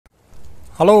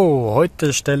Hallo,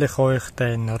 heute stelle ich euch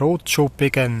den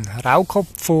Rotschuppigen Raukopf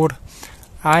vor,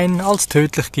 ein als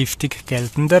tödlich giftig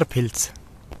geltender Pilz.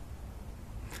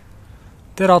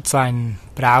 Der hat so einen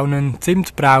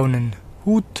zimtbraunen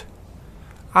Hut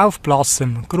auf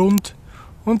blassem Grund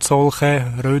und solche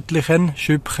rötlichen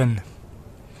Schüppchen.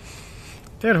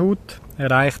 Der Hut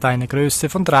erreicht eine Größe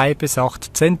von 3 bis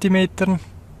 8 cm.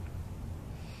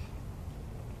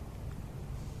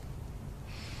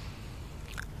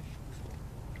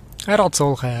 Er hat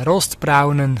solche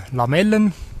rostbraunen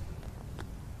Lamellen.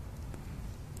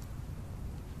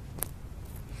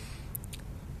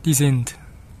 Die sind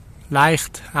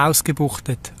leicht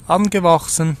ausgebuchtet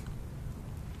angewachsen.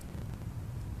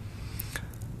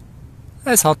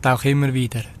 Es hat auch immer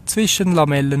wieder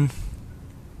Zwischenlamellen.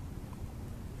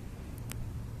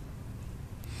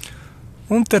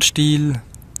 Und der Stiel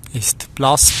ist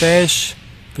blassbeige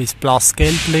bis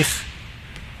blassgelblich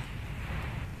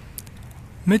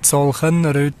mit solchen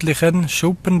rötlichen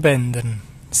Schuppenbändern.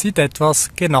 Sieht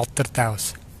etwas genattert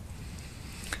aus.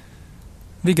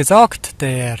 Wie gesagt,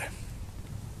 der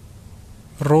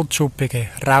rotschuppige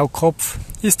Raukopf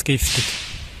ist giftig.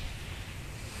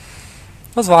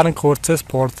 Das war ein kurzes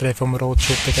Porträt vom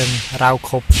rotschuppigen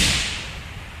Raukopf.